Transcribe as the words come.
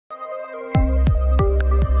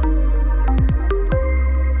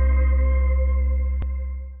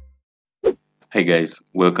Hi guys,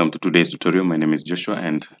 welcome to today's tutorial. My name is Joshua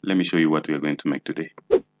and let me show you what we are going to make today.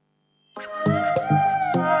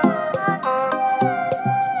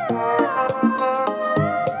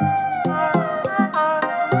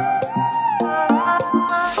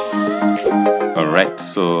 Alright,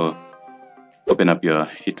 so open up your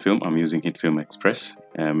Hitfilm. I'm using Hitfilm Express.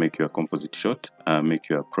 Make your composite shot, make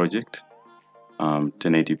your project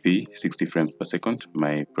 1080p 60 frames per second.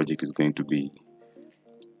 My project is going to be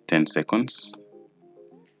 10 seconds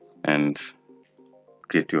and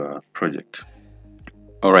create your project.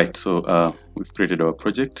 Alright, so we've created our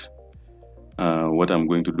project. What I'm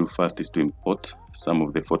going to do first is to import some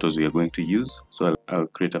of the photos we are going to use. So I'll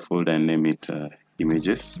create a folder and name it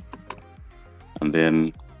images, and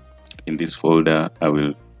then in this folder I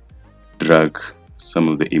will drag some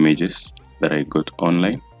of the images that I got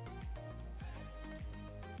online.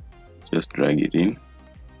 Just drag it in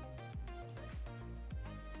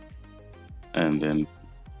and then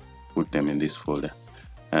put them in this folder,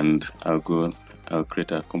 and I'll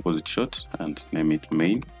create a composite shot and name it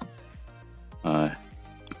main,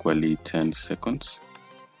 equally 10 seconds,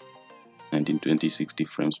 1920 60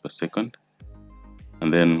 frames per second.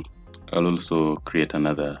 And then I'll also create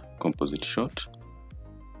another composite shot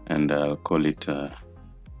and I'll call it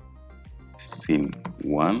scene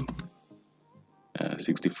 1,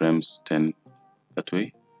 60 frames 10 that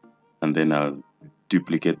way, and then I'll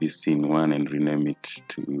duplicate this scene 1 and rename it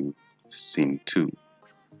to scene 2.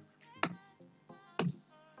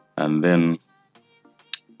 And then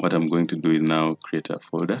what I'm going to do is now create a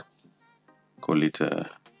folder, call it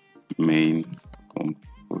main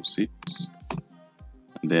composites,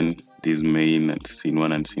 and then this main and scene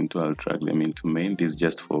 1 and scene 2, I'll drag them into main. This is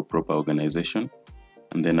just for proper organization.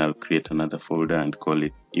 And then I'll create another folder and call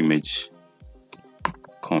it image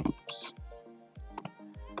comps.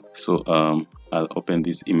 So I'll open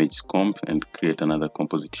this image comp and create another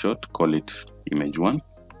composite shot, call it image 1,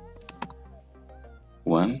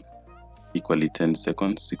 equally 10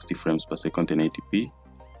 seconds, 60 frames per second, 1080p.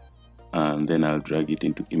 And then I'll drag it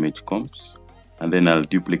into image comps, and then I'll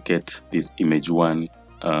duplicate this image 1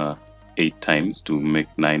 8 times to make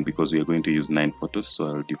 9, because we are going to use 9 photos. So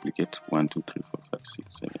I'll duplicate 1 2 3 4 5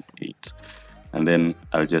 6 7 8, and then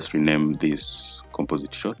I'll just rename this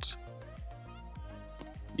composite shot.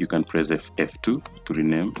 You can press F2 to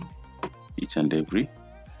rename each and every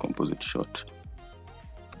composite shot.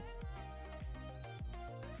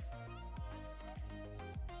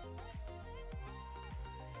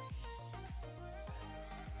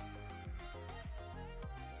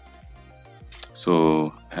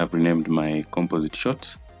 So I have renamed my composite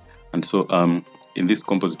shots, and so in this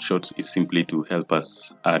composite shots is simply to help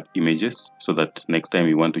us add images, so that next time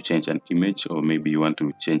you want to change an image, or maybe you want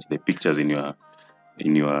to change the pictures in your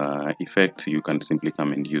effect, you can simply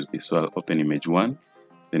come and use this. So I'll open image 1,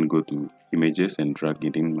 then go to images and drag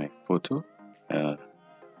it in my photo.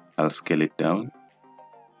 I'll scale it down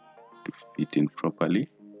to fit in properly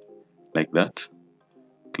like that.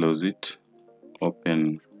 Close it,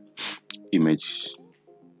 open image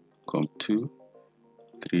comp 2,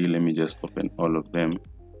 3. Let me just open all of them,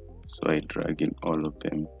 so I drag in all of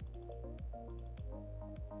them.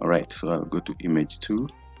 Alright, so I'll go to image 2,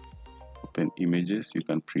 open images. You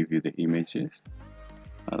can preview the images.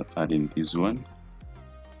 I'll add in this one,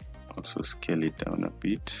 also scale it down a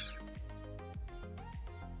bit.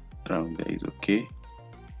 Around there is okay.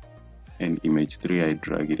 And image 3, I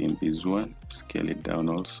drag it in this one, scale it down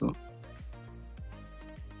also.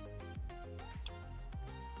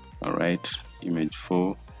 Alright, image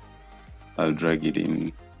 4, I'll drag it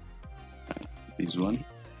in this one.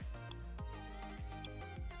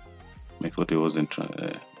 My photo wasn't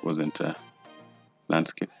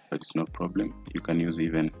landscape, but it's no problem. You can use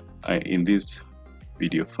even in this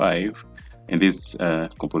video 5, in this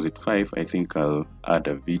composite 5, I think I'll add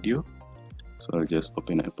a video. So I'll just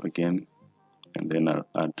open up again, and then I'll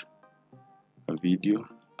add a video,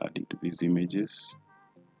 add it to these images.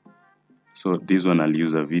 So this one I'll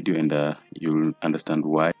use a video, and you'll understand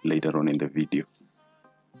why later on in the video.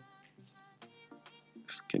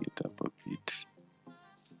 Scale it up a bit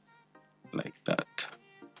like that.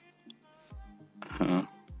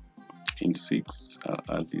 In 6,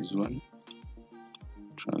 I'll add this one,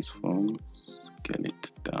 transform, scale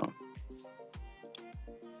it down.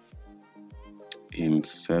 In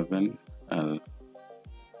 7, I'll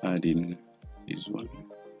add in this one,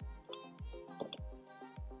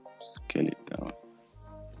 scale it down.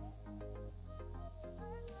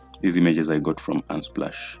 These images I got from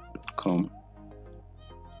unsplash.com.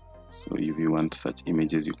 So if you want such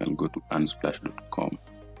images, you can go to unsplash.com.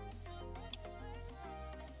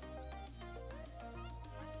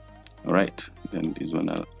 Alright, then this one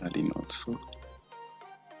I'll add in also.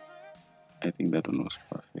 I think that one was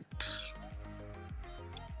perfect.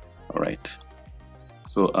 Alright,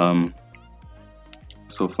 so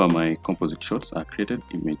so far my composite shots are created,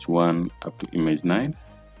 image 1 up to image 9.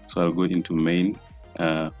 So I'll go into main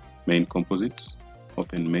composites,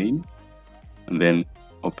 open main, and then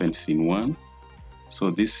open scene 1. So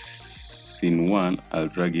this scene 1, I'll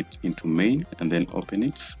drag it into main and then open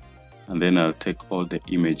it, and then I'll take all the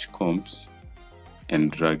image comps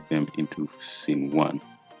and drag them into scene 1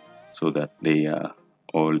 so that they are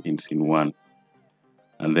all in scene 1.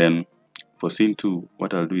 And then for scene 2,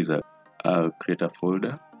 what I'll do is I'll create a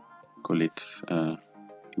folder, call it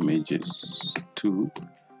images 2,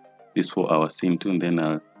 this for our scene 2, and then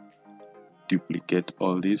I'll duplicate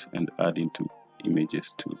all these and add into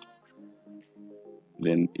images 2,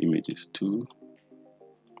 then images 2.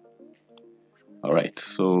 Alright,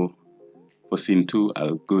 so for scene 2,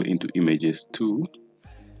 I'll go into images 2,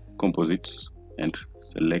 composites, and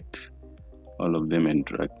select all of them and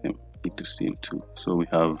drag them into scene 2. So we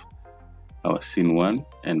have our scene 1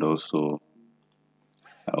 and also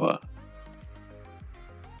our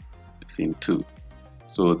scene 2.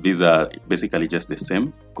 So these are basically just the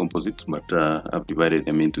same composites, but I've divided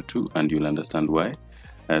them into 2, and you'll understand why.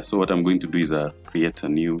 So what I'm going to do is create a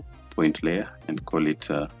new point layer and call it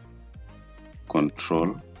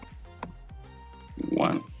control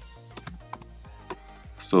 1.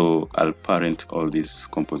 So I'll parent all these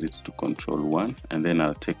composites to control 1, and then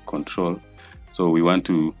I'll take control. So we want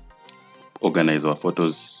to organize our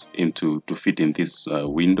photos to fit in this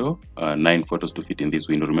window, 9 photos to fit in this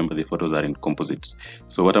window. Remember, the photos are in composites.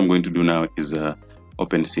 So what I'm going to do now is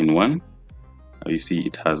open scene 1. You see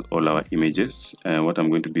it has all our images. What I'm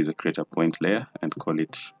going to do is create a point layer and call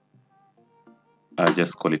it,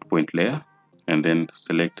 just call it point layer, and then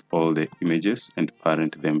select all the images and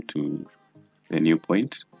parent them to the new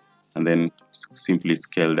point, and then simply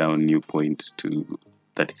scale down new point to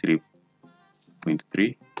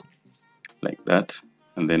 33.3, like that.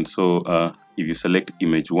 And then so if you select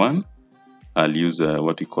image 1, I'll use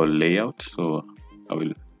what we call layout. So I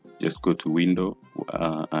will just go to window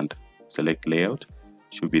and select layout.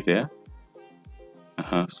 Should be there.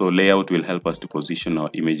 So layout will help us to position our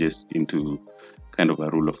images into kind of a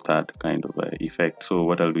rule of third kind of effect. So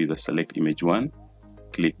what I'll do is I select image 1,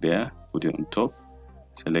 click there, put it on top,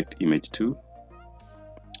 select image 2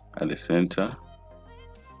 at the center.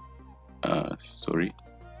 Sorry,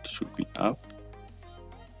 it should be up.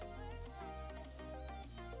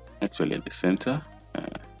 Actually at the center.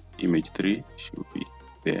 Image 3 should be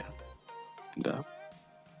there and up.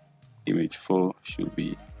 Image 4 should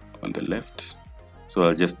be on the left. So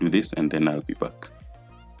I'll just do this and then I'll be back.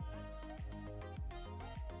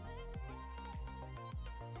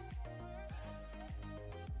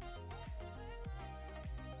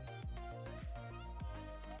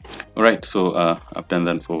 Alright, so I've done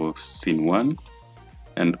that for scene 1,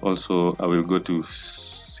 and also I will go to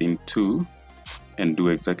scene 2 and do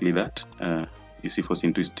exactly that. You see, for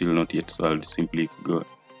scene 2 is still not yet, so I'll simply go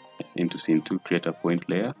into scene 2, create a point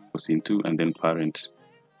layer for scene 2, and then parent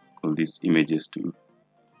all these images to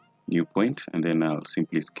new point, and then I'll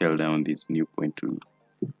simply scale down this new point to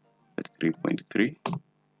 3.3,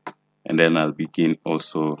 and then I'll begin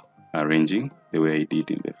also arranging the way I did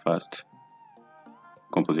in the first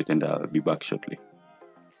composite, and I'll be back shortly.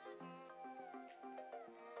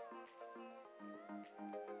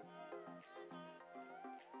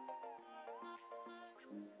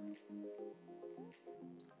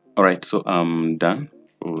 Alright, so I'm done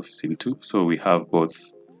for scene 2. So we have both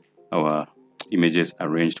our images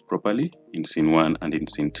arranged properly in scene 1 and in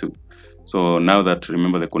scene 2. So now that,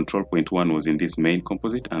 remember, the control point 1 was in this main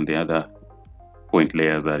composite and the other point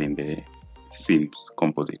layers are in the scenes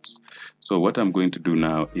composites. So what I'm going to do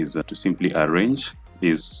now is to simply arrange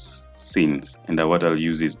these scenes, and what I'll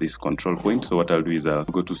use is this control point. So what I'll do is I'll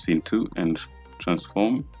go to scene 2 and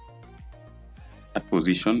transform at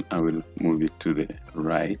position. I will move it to the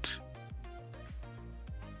right.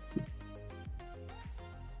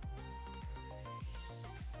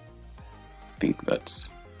 I think that's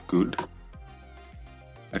good.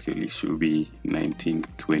 Actually, it should be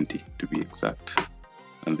 1920 to be exact.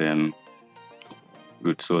 And then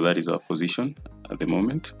good, so that is our position at the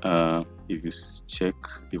moment. If you check,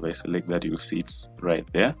 if I select that, you'll see it's right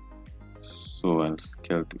there. So I'll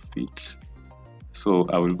scale to fit. So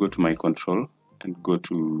I will go to my control and go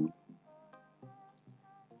to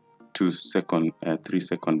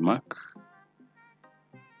 3-second mark.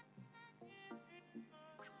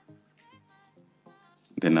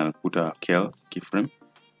 Then I'll put a kel keyframe,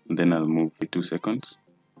 and then I'll move it 2 seconds.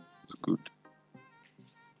 It's good.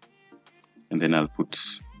 and then I'll put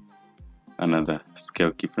another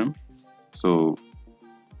scale keyframe. So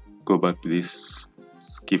go back to this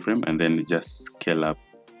keyframe and then just scale up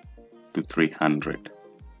to 300,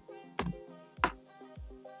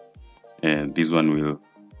 and this one will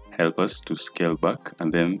help us to scale back,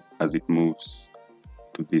 and then as it moves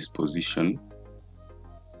to this position,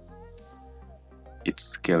 it's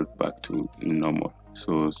scaled back to normal.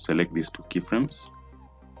 So select these two keyframes,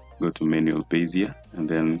 go to manual bezier, and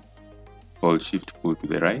then hold shift, pull to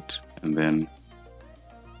the right, and then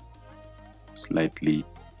slightly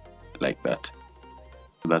like that.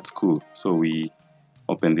 That's cool. So we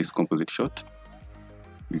open this composite shot,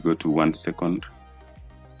 we go to 1 second,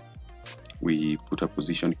 we put a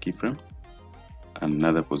position keyframe,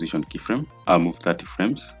 another position keyframe. I'll move 30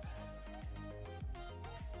 frames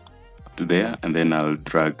up to there, and then I'll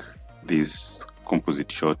drag this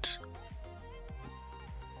composite shot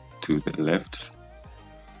to the left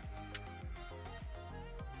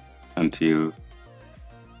until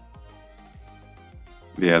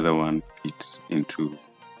the other one fits into,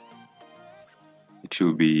 it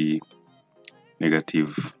should be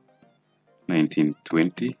negative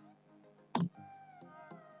 1920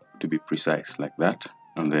 to be precise, like that.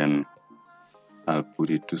 And then I'll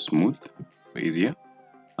put it to smooth, easier.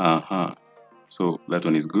 So that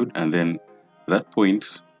one is good. And then at that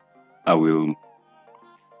point I will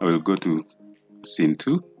go to scene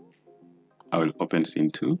 2. I will open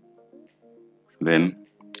scene 2, then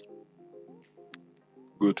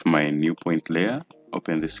go to my new point layer,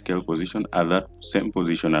 open the scale position. At that same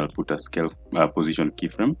position I'll put a scale position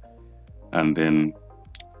keyframe, and then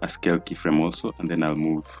a scale keyframe also, and then I'll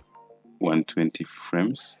move 120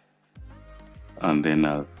 frames, and then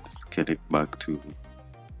I'll scale it back to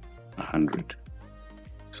 100.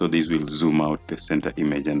 So this will zoom out the center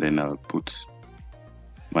image, and then I'll put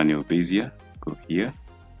manual bezier, go here,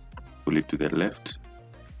 pull it to the left,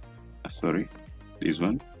 this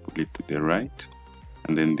one, pull it to the right,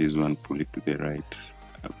 and then this one, pull it to the right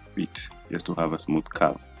a bit, just to have a smooth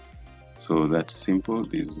curve. So that's simple.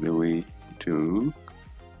 This is the way it will look.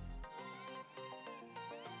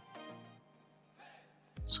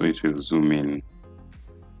 So it will zoom in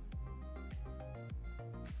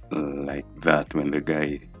like that when the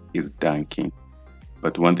guy is dunking.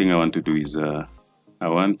 But one thing I want to do is I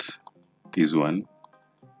want this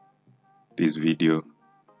video,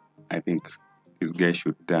 I think this guy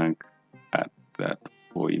should dunk at that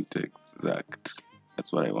point exact.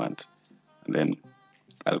 That's what I want. And then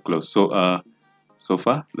I'll close. So so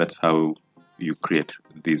far that's how you create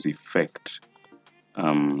this effect.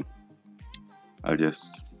 I'll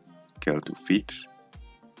just scale to fit,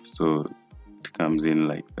 so it comes in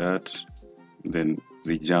like that, then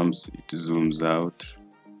the jumps, it zooms out,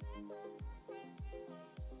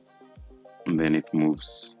 and then it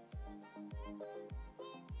moves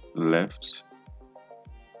left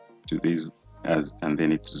to this, and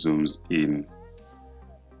then it zooms in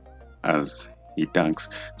as he dunks.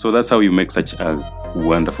 So that's how you make such a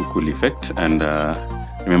wonderful, cool effect. And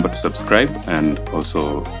remember to subscribe, and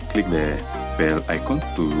also click the bell icon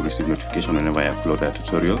to receive notification whenever I upload a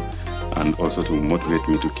tutorial, and also to motivate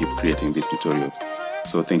me to keep creating these tutorials.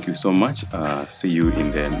 So thank you so much. See you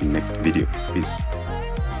in the next video. Peace.